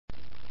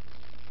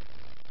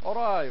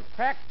Alright,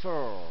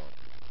 factor.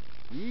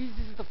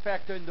 Easiest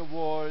factor in the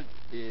world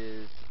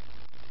is,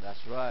 that's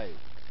right.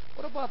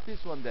 What about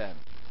this one then?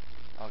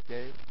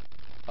 Okay,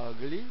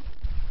 ugly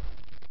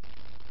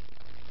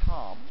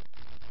Tom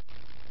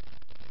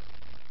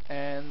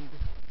and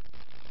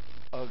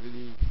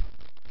ugly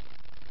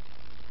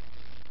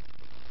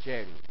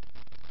Jerry.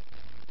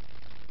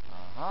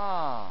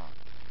 Aha.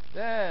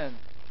 Then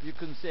you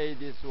can say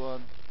this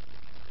one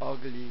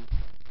ugly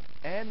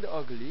and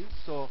ugly.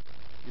 So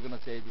you're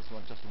gonna say this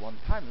one just one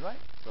time, right?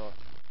 So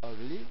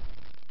ugly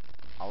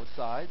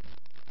outside,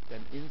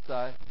 then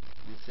inside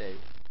you say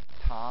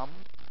Tom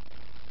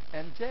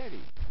and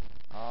Jerry.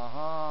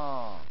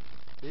 Aha.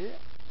 See?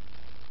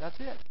 That's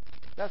it.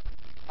 That's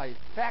I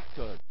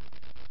factored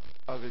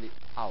ugly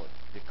out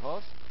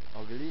because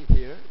ugly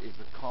here is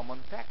a common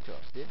factor.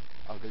 See?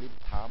 Ugly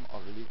Tom,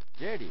 ugly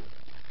Jerry.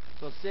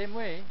 So same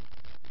way,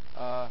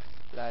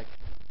 like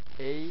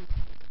a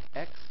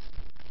x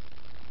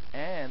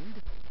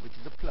and which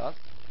is a plus,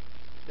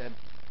 then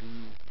b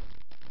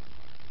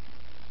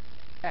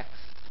x.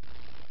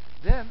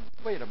 Then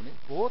wait a minute,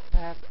 both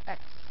have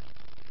x.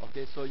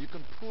 Okay, so you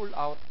can pull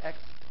out x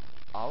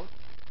out.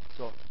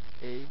 So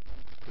a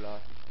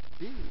plus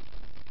b.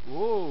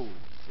 Whoa,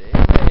 same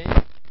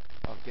way.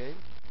 Okay,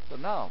 so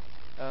now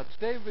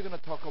today we're going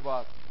to talk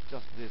about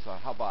just this one.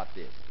 How about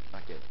this?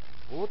 Okay,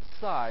 both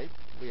sides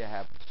we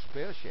have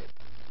square shape.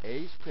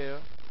 A square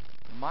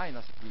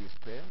minus b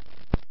square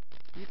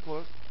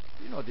equals,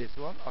 you know this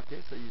one.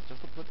 Okay, so you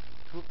just put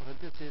two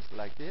parentheses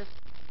like this.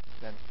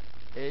 Then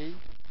a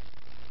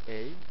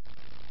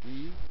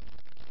b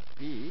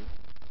b,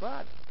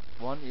 but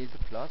one is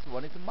plus,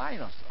 one is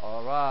minus.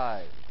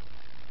 Alright.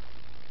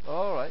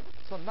 Alright,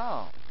 so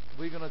now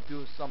we're going to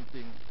do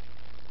something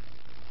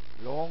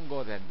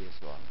longer than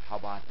this one. How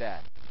about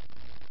that?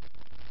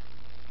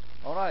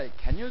 Alright,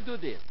 can you do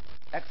this?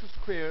 X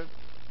squared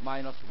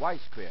minus y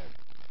squared.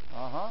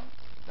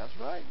 That's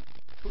right.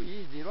 Too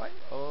easy, right?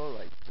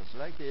 Alright, just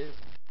like this.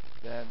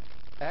 Then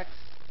x,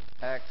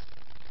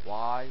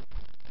 y,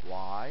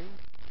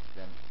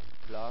 then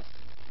plus,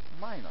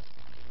 minus.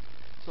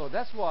 So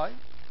that's why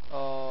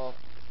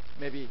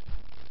maybe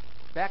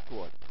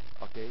backward.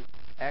 Okay,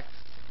 x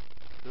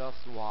plus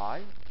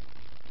y,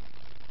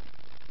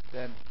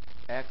 then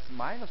x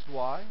minus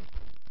y.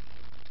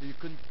 So you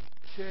can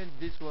change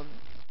this one,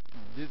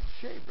 this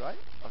shape, right?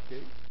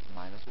 Okay,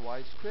 minus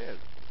y squared.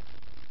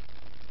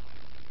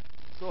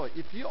 So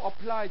if you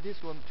apply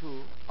this one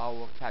to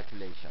our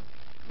calculation,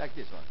 like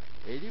this one,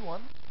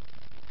 81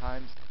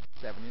 times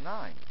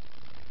 79,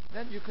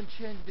 then you can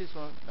change this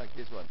one like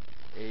this one,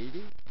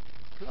 80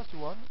 plus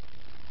 1.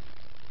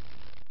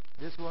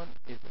 This one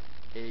is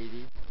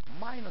 80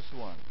 minus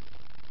 1.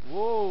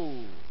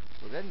 Whoa!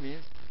 So that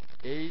means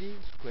 80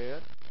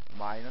 squared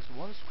minus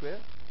 1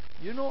 squared.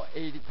 You know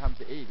 80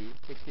 times 80,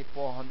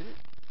 6400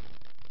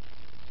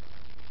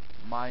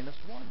 minus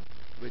 1,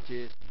 which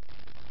is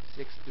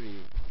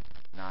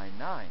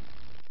 6399.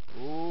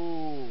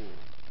 Ooh.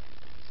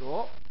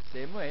 So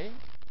same way,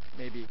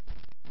 maybe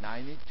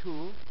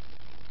 92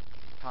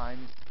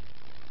 times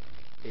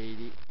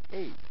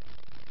 88.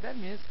 That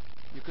means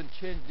you can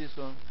change this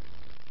one,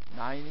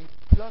 90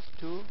 plus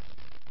 2,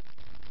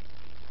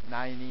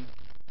 90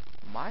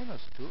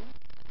 minus 2.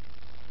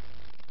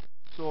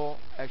 So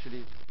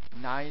actually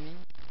 90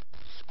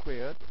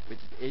 squared, which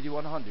is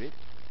 8100,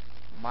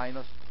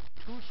 minus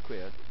 2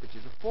 squared, which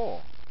is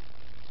 4.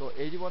 So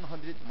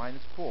 8100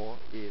 minus 4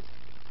 is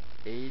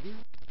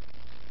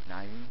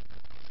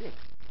 8096.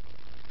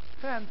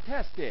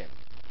 Fantastic.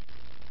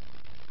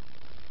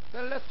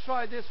 Then let's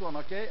try this one,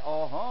 okay?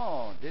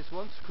 This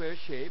one square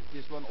shape,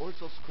 this one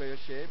also square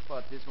shape,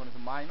 but this one is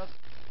minus.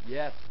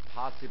 Yes,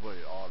 possible.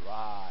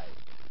 Alright.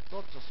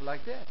 So just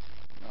like this.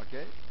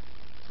 Okay?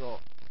 So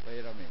wait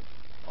a minute.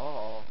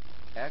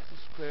 X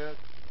squared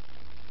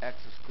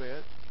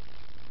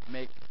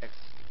make x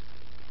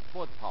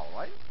fourth power,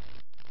 right?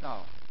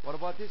 Now, what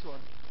about this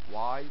one?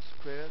 Y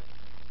squared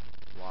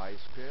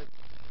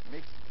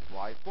makes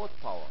y fourth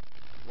power.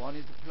 One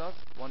is plus,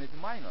 one is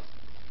minus.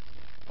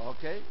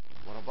 Okay,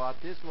 what about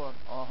this one?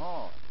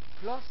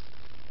 Plus.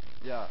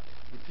 Yeah,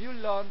 if you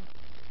learn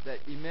the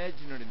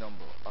imaginary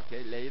number,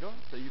 okay, later,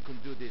 so you can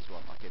do this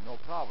one. Okay, no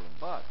problem.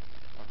 But,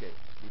 okay,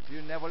 if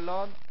you never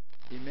learn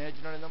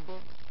imaginary number,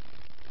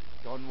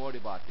 don't worry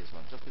about this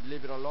one. Just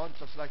leave it alone,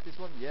 just like this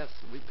one. Yes,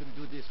 we can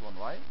do this one,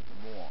 right?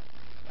 More.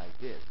 Like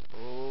this.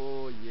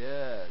 Oh,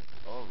 yes.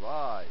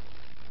 Alright.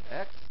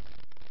 X,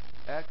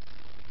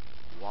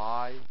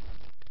 Y,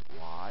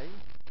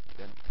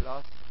 then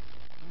plus,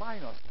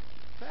 minus.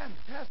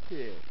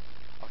 Fantastic.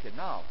 Okay,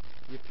 now,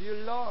 if you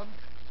learn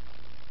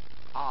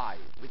I,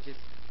 which is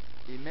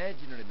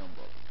imaginary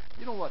number.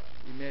 You know what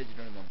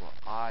imaginary number?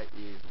 I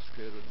is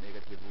square root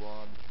negative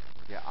 1.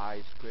 Okay,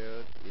 I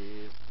squared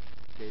is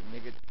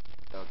negative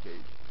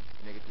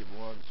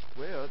 1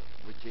 squared,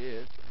 which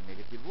is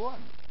negative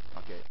 1.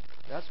 Okay,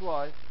 that's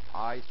why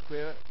I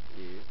squared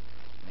is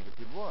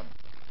negative 1.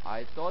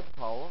 I third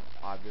power,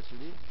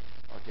 obviously.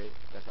 Okay,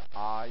 that's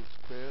I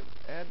squared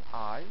and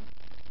I.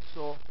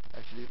 So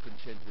actually actually you can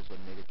change this one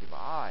negative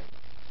I.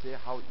 See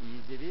how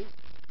easy it is?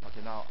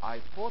 Okay, now I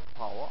fourth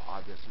power,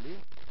 obviously.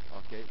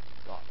 Okay,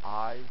 so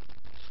I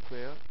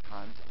squared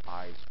times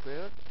I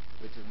squared,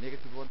 which is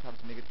negative 1 times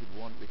negative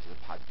 1, which is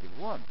a positive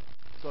 1.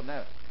 So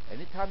now,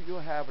 anytime you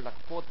have like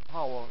fourth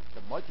power,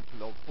 the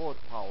multiple of fourth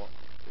power,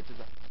 which is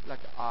like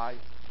I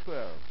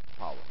 12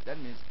 power. That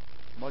means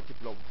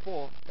multiple of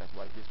 4, that's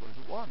why this one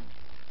is 1.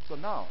 So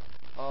now,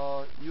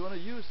 you want to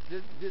use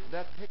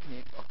that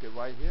technique, okay,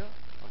 right here.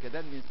 Okay,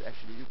 that means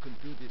actually you can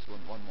do this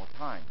one more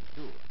time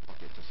too.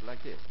 Okay, just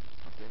like this.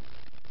 Okay,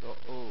 so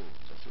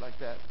just like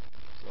that.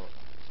 So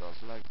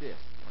just like this.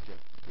 Okay,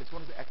 this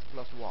one is x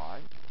plus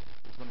y.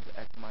 This one is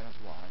x minus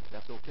y.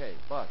 That's okay.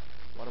 But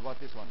what about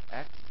this one?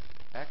 X.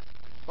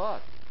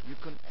 But you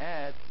can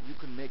add. You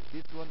can make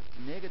this one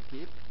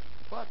negative.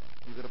 But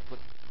you're gonna put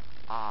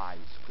I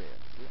squared.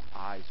 See,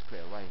 I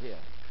squared right here.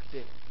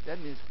 See,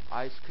 that means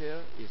I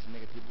squared is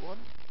negative 1.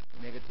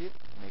 Negative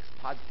makes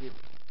positive.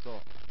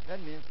 So that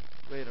means,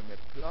 wait a minute,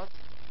 plus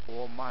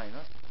or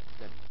minus,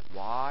 then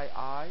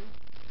yi.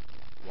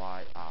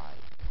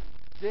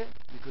 See,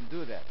 you can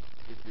do that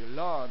if you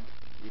learn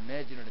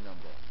imaginary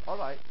number.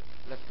 Alright,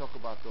 let's talk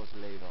about those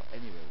later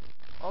anyway.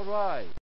 Alright.